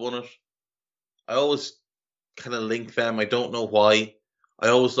have both won it. I always kind of link them. I don't know why. I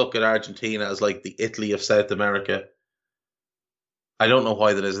always look at Argentina as like the Italy of South America. I don't know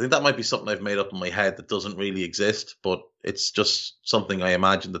why that is. I think that might be something I've made up in my head that doesn't really exist, but it's just something I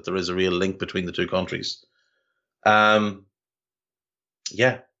imagine that there is a real link between the two countries. Thrilled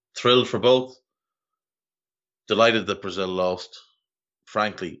for both. Delighted that Brazil lost.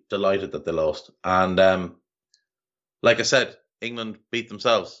 Frankly, delighted that they lost. And like I said, England beat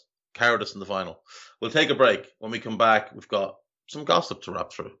themselves. Cowardice in the final. We'll take a break. When we come back, we've got some gossip to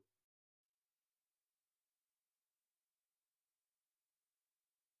wrap through.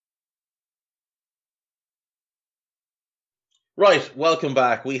 Right, welcome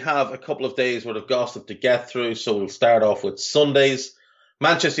back. We have a couple of days worth of gossip to get through, so we'll start off with Sundays.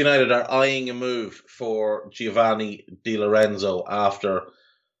 Manchester United are eyeing a move for Giovanni Di Lorenzo after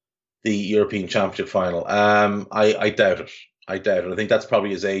the European Championship final. I doubt it. I think that's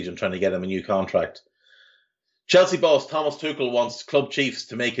probably his agent trying to get him a new contract. Chelsea boss Thomas Tuchel wants club chiefs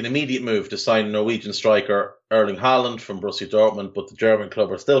to make an immediate move to sign Norwegian striker Erling Haaland from Borussia Dortmund, but the German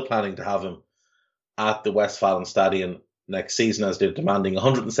club are still planning to have him at the Westfalenstadion next season, as they're demanding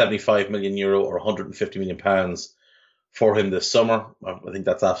 €175 million or £150 million for him this summer. I think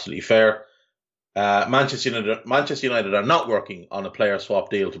that's absolutely fair. Manchester United are not working on a player swap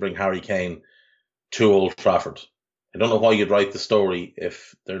deal to bring Harry Kane to Old Trafford. I don't know why you'd write the story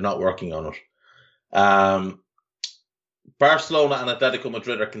if they're not working on it. Barcelona and Atletico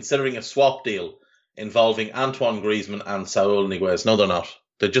Madrid are considering a swap deal involving Antoine Griezmann and Saúl Ñíguez. No, they're not.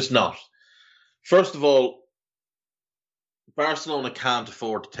 They're just not. First of all, Barcelona can't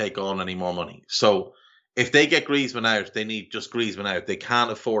afford to take on any more money. So if they get Griezmann out, they need just Griezmann out. They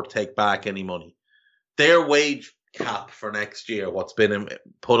can't afford to take back any money. Their wage cap for next year, what's been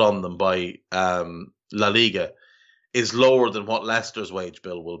put on them by La Liga, is lower than what Leicester's wage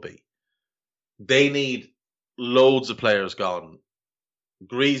bill will be. They need loads of players gone.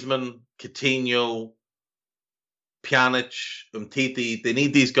 Griezmann, Coutinho, Pjanic, Umtiti, they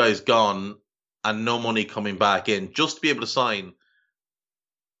need these guys gone and no money coming back in just to be able to sign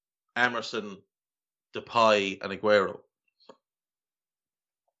Emerson, Depay and Aguero.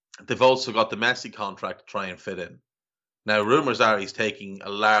 They've also got the Messi contract to try and fit in. Now, rumours are he's taking a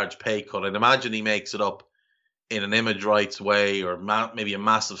large pay cut. I'd imagine he makes it up in an image rights way or maybe a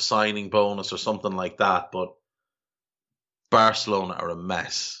massive signing bonus or something like that. But Barcelona are a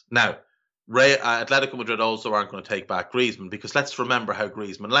mess. Now, Atletico Madrid also aren't going to take back Griezmann because let's remember how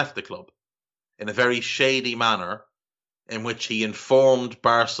Griezmann left the club in a very shady manner in which he informed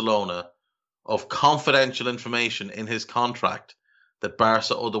Barcelona of confidential information in his contract that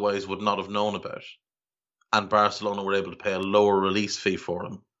Barca otherwise would not have known about. And Barcelona were able to pay a lower release fee for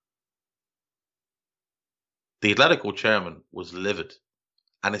him. The Atletico chairman was livid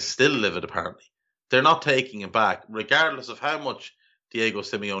and is still livid apparently. They're not taking him back, regardless of how much Diego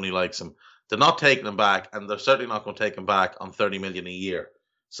Simeone likes him. They're not taking him back, and they're certainly not going to take him back on 30 million a year.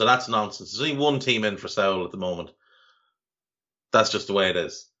 So that's nonsense. There's only one team in for Saúl at the moment. That's just the way it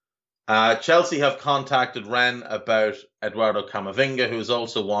is. Chelsea have contacted Rennes about Eduardo Camavinga, who is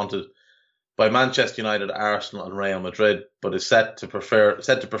also wanted by Manchester United, Arsenal, and Real Madrid, but is set to prefer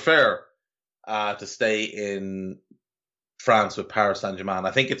to stay in France with Paris Saint-Germain.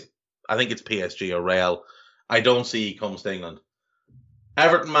 I think it's PSG or Real. I don't see he comes to England.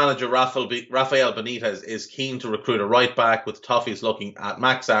 Everton manager Rafael Benitez is keen to recruit a right back, with Toffees looking at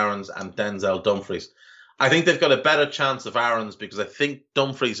Max Aarons and Denzel Dumfries. I think they've got a better chance of Aarons because I think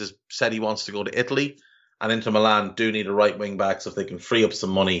Dumfries has said he wants to go to Italy, and Inter Milan do need a right wing back, so if they can free up some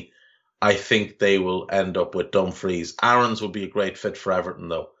money, I think they will end up with Dumfries. Aarons would be a great fit for Everton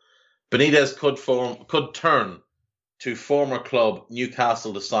though. Benitez could turn to former club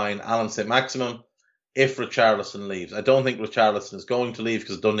Newcastle to sign Alan St-Maximin if Richarlison leaves. I don't think Richarlison is going to leave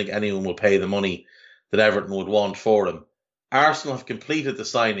because I don't think anyone will pay the money that Everton would want for him. Arsenal have completed the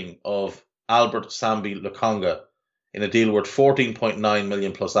signing of Albert Sambi Lokonga in a deal worth 14.9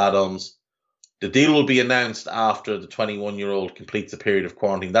 million plus add-ons. The deal will be announced after the 21-year-old completes a period of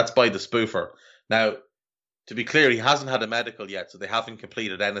quarantine. That's by the spoofer. Now, to be clear, he hasn't had a medical yet, so they haven't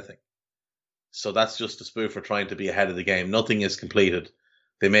completed anything. So that's just the spoofer trying to be ahead of the game. Nothing is completed.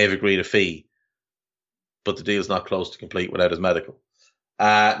 They may have agreed a fee, but the deal's not close to complete without his medical.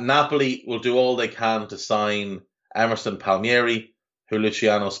 Napoli will do all they can to sign Emerson Palmieri, who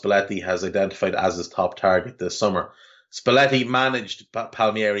Luciano Spalletti has identified as his top target this summer. Spalletti managed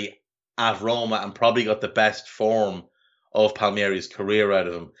Palmieri at Roma and probably got the best form of Palmieri's career out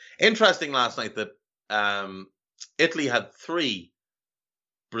of him. Interesting last night that Italy had 3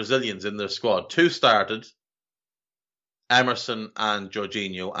 Brazilians in their squad. 2 started, Emerson and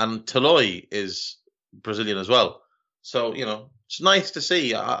Jorginho, and Toloi is Brazilian as well. So, it's nice to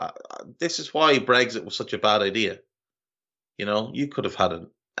see. This is why Brexit was such a bad idea. You could have had an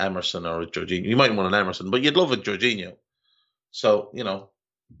Emerson or a Jorginho. You might want an Emerson, but you'd love a Jorginho. So,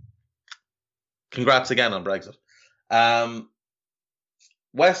 congrats again on Brexit.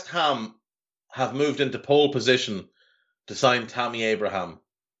 West Ham have moved into pole position to sign Tammy Abraham.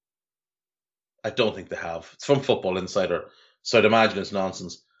 I don't think they have. It's from Football Insider, so I'd imagine it's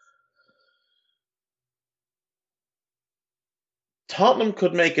nonsense. Tottenham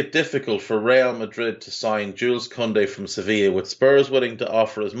could make it difficult for Real Madrid to sign Jules Koundé from Sevilla, with Spurs willing to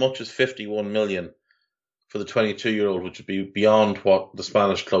offer as much as 51 million for the 22-year-old, which would be beyond what the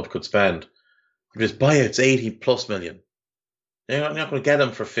Spanish club could spend. If his buyout's 80 plus million, you're not going to get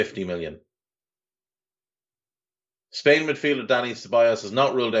him for 50 million. Spain midfielder Dani Ceballos has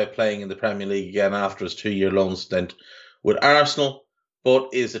not ruled out playing in the Premier League again after his 2-year loan stint with Arsenal, but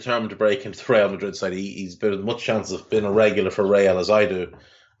is determined to break into the Real Madrid side. He's been as much chance of being a regular for Real as I do,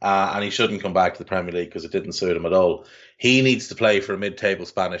 and he shouldn't come back to the Premier League because it didn't suit him at all. He needs to play for a mid-table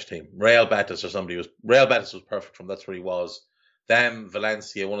Spanish team. Real Betis was perfect for him. That's where he was. Them,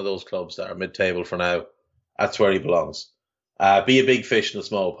 Valencia, one of those clubs that are mid-table for now. That's where he belongs. Be a big fish in a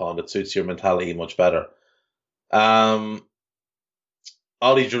small pond. It suits your mentality much better. Oli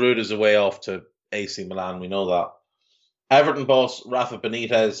Giroud is away off to AC Milan. We know that. Everton boss Rafa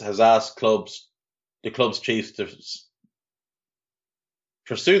Benitez has asked the club's chiefs to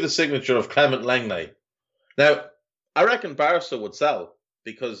pursue the signature of Clement Lenglet. Now, I reckon Barca would sell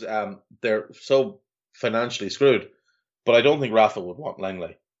because they're so financially screwed, but I don't think Rafa would want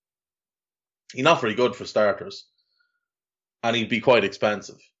Lenglet. He's not very good for starters, and he'd be quite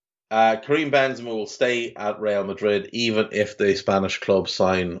expensive. Karim Benzema will stay at Real Madrid even if the Spanish club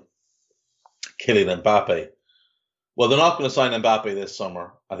sign Kylian Mbappe. Well, they're not going to sign Mbappe this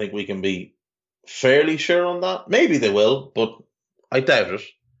summer. I think we can be fairly sure on that. Maybe they will, but I doubt it.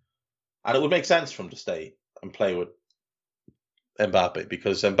 And it would make sense for him to stay and play with Mbappe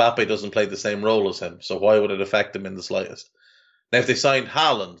because Mbappe doesn't play the same role as him. So why would it affect him in the slightest? Now, if they signed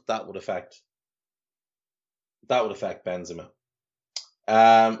Haaland, that would affect Benzema.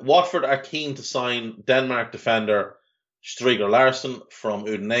 Watford are keen to sign Denmark defender Striger Larsen from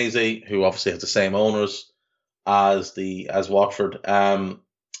Udinese, who obviously has the same owners as Watford.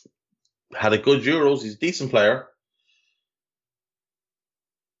 Had a good Euros. He's a decent player.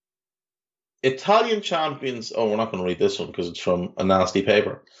 Italian champions. Oh, we're not going to read this one because it's from a nasty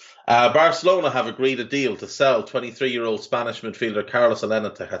paper. Barcelona have agreed a deal to sell 23-year-old Spanish midfielder Carlos Elena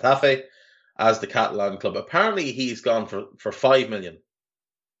to Getafe as the Catalan club. Apparently, he's gone for 5 million.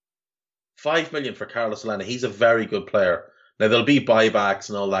 5 million for Carlos Elena. He's a very good player. Now, there'll be buybacks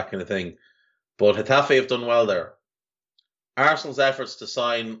and all that kind of thing, but Getafe have done well there. Arsenal's efforts to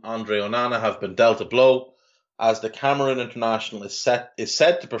sign Andre Onana have been dealt a blow, as the Cameroon international is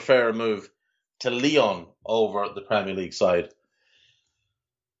said to prefer a move to Lyon over the Premier League side.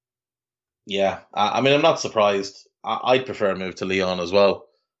 Yeah, I mean, I'm not surprised. I'd prefer a move to Lyon as well.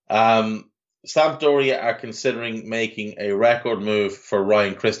 Sampdoria are considering making a record move for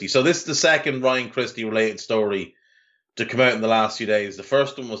Ryan Christie. So this is the second Ryan Christie related story to come out in the last few days. The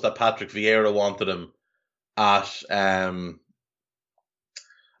first one was that Patrick Vieira wanted him at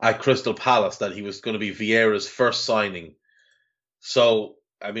Crystal Palace, that he was going to be Vieira's first signing. So,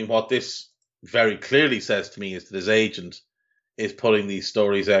 I mean, what this very clearly says to me is that his agent is putting these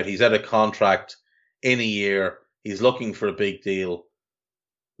stories out. He's at a contract in a year. He's looking for a big deal.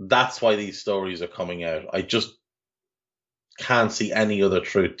 That's why these stories are coming out. I just can't see any other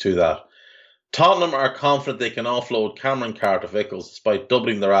truth to that. Tottenham are confident they can offload Cameron Carter-Vickers despite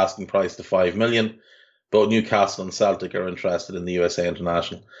doubling their asking price to 5 million. Both Newcastle and Celtic are interested in the USA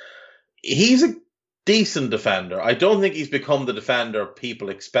international. He's a decent defender. I don't think he's become the defender people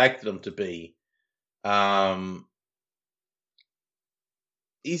expected him to be.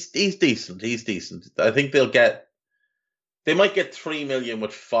 He's decent. He's decent. I think they might get 3 million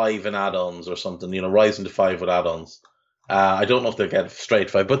with 5 in add-ons or something, rising to 5 with add-ons. I don't know if they'll get a straight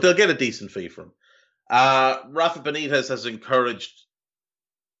 5, but they'll get a decent fee from him. Rafa Benitez has encouraged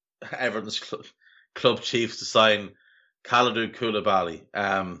Everton's club chiefs to sign Kalidou Koulibaly.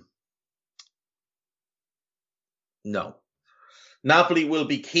 No. Napoli will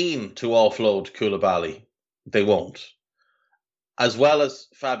be keen to offload Koulibaly. They won't. As well as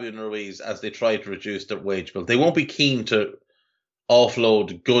Fabian Ruiz, as they try to reduce their wage bill. They won't be keen to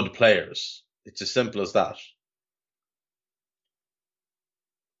offload good players. It's as simple as that.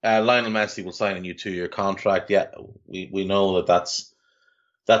 Lionel Messi will sign a new 2-year contract. Yeah, we know that's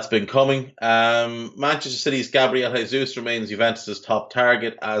been coming. Manchester City's Gabriel Jesus remains Juventus' top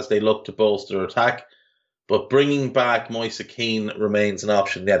target as they look to bolster their attack. But bringing back Moise Kean remains an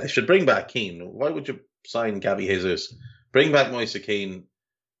option. Yeah, they should bring back Kean. Why would you sign Gabby Jesus? Bring back Moise Kean.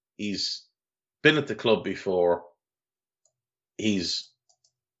 He's been at the club before. He's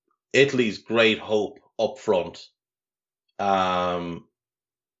Italy's great hope up front.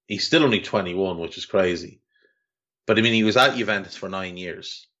 He's still only 21, which is crazy. But I mean, he was at Juventus for 9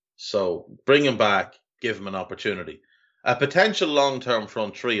 years. So bring him back, give him an opportunity. A potential long-term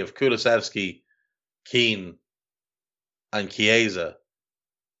front three of Kulusevski, Keane, and Chiesa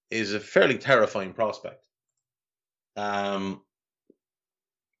is a fairly terrifying prospect.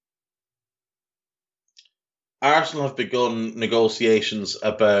 Arsenal have begun negotiations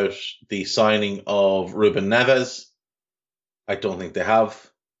about the signing of Ruben Neves. I don't think they have.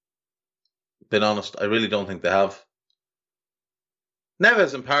 Been honest, I really don't think they have.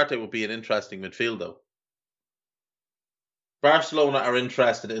 Neves and Partey would be an interesting midfield, though. Barcelona are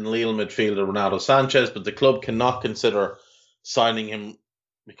interested in Lille midfielder Renato Sanchez, but the club cannot consider signing him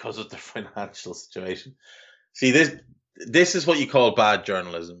because of the financial situation. See, this is what you call bad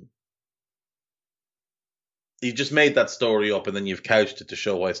journalism. You just made that story up and then you've couched it to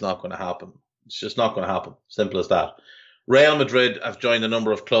show why it's not going to happen. It's just not going to happen. Simple as that. Real Madrid have joined a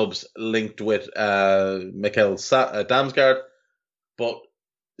number of clubs linked with Mikel Damsgaard, but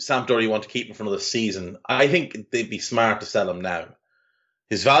Sampdoria want to keep him for another season. I think they'd be smart to sell him now.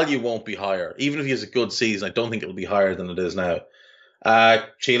 His value won't be higher. Even if he has a good season, I don't think it'll be higher than it is now.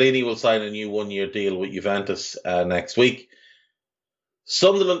 Chiellini will sign a new one-year deal with Juventus next week.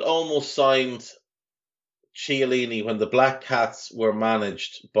 Sunderland almost signed Chiellini when the Black Cats were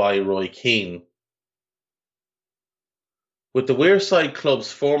managed by Roy Keane, with the Wearside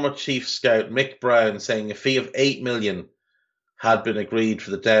club's former chief scout Mick Brown saying a fee of $8 million had been agreed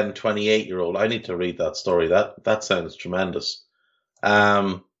for the then 28-year-old. I need to read that story. That sounds tremendous.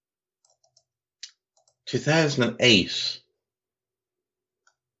 2008.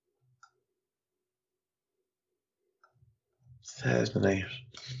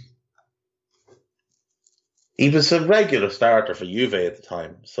 He was a regular starter for Juve at the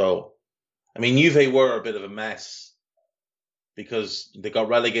time. So, I mean, Juve were a bit of a mess because they got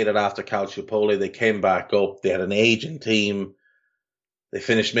relegated after Calciopoli. They came back up. They had an aging team. They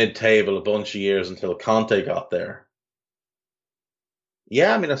finished mid-table a bunch of years until Conte got there.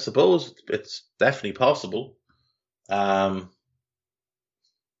 Yeah, I mean, I suppose it's definitely possible.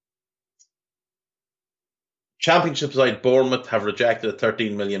 Championship side Bournemouth have rejected a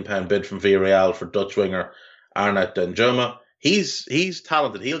 £13 million bid from Villarreal for Dutch winger Arnaut Danjuma. He's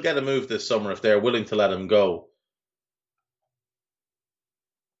talented. He'll get a move this summer if they're willing to let him go.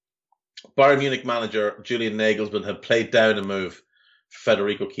 Bayern Munich manager Julian Nagelsmann had played down a move for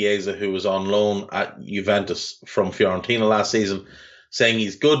Federico Chiesa, who was on loan at Juventus from Fiorentina last season, saying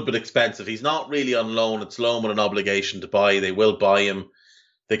he's good but expensive. He's not really on loan. It's loan with an obligation to buy. They will buy him.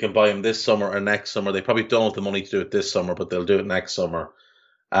 They can buy him this summer or next summer. They probably don't have the money to do it this summer, but they'll do it next summer.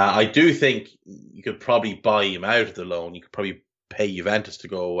 I do think you could probably buy him out of the loan. You could probably pay Juventus to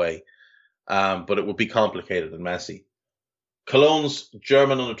go away, but it would be complicated and messy. Cologne's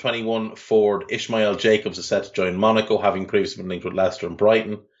German under-21 forward Ishmael Jacobs is set to join Monaco, having previously been linked with Leicester and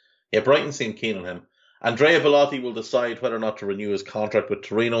Brighton. Yeah, Brighton seem keen on him. Andrea Bellotti will decide whether or not to renew his contract with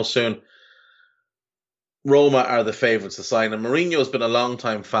Torino soon. Roma are the favourites to sign him. Mourinho's been a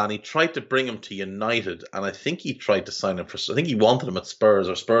long-time fan. He tried to bring him to United, and I think he tried to sign him I think he wanted him at Spurs,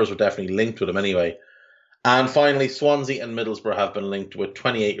 or Spurs were definitely linked with him anyway. And finally, Swansea and Middlesbrough have been linked with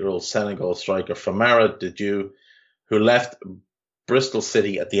 28-year-old Senegal striker Famara Diédhiou, who left Bristol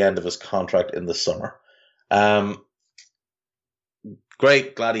City at the end of his contract in the summer.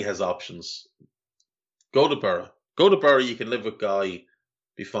 Great, glad he has options. Go to Borough. You can live with Guy,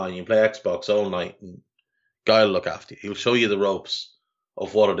 be fine. You can play Xbox all night, and Guy will look after you. He'll show you the ropes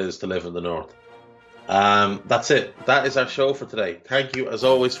of what it is to live in the north. That's it. That is our show for today. Thank you, as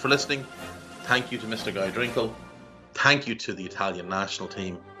always, for listening. Thank you to Mr. Guy Drinkle. Thank you to the Italian national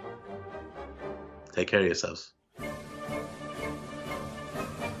team. Take care of yourselves.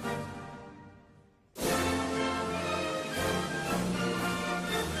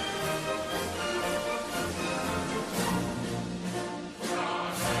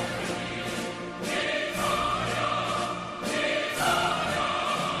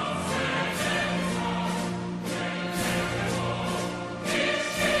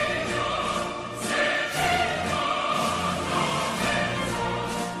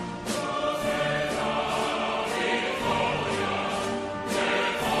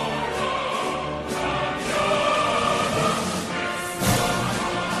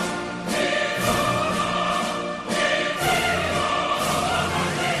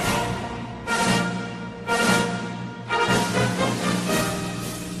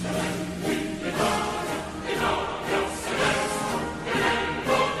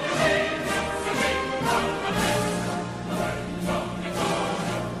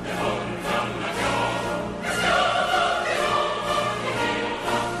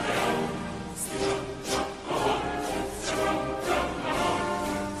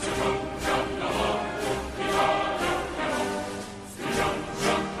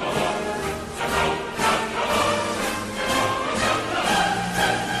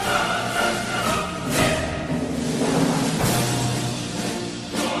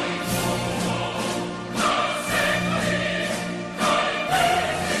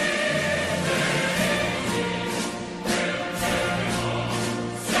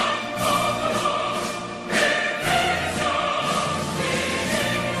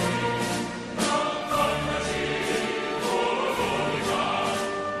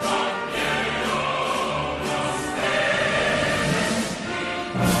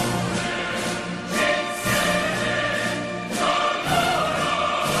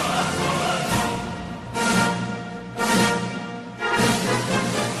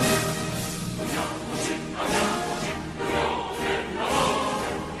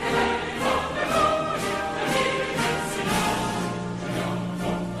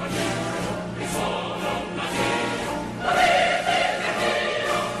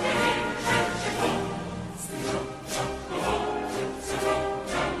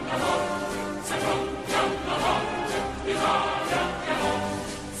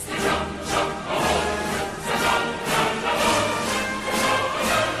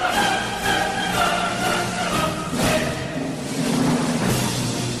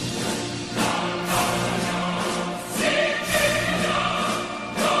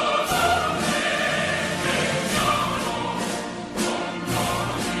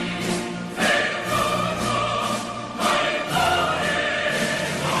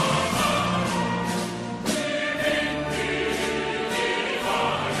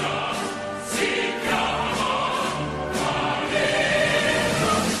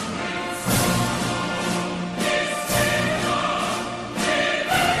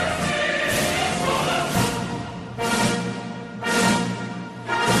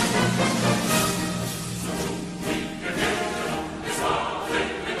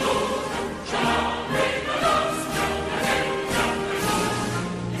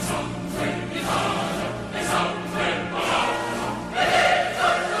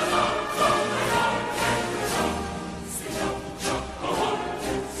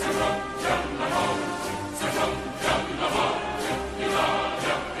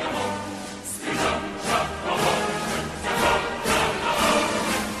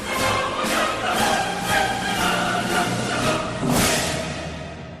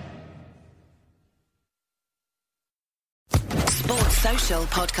 Official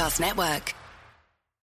Podcast Network.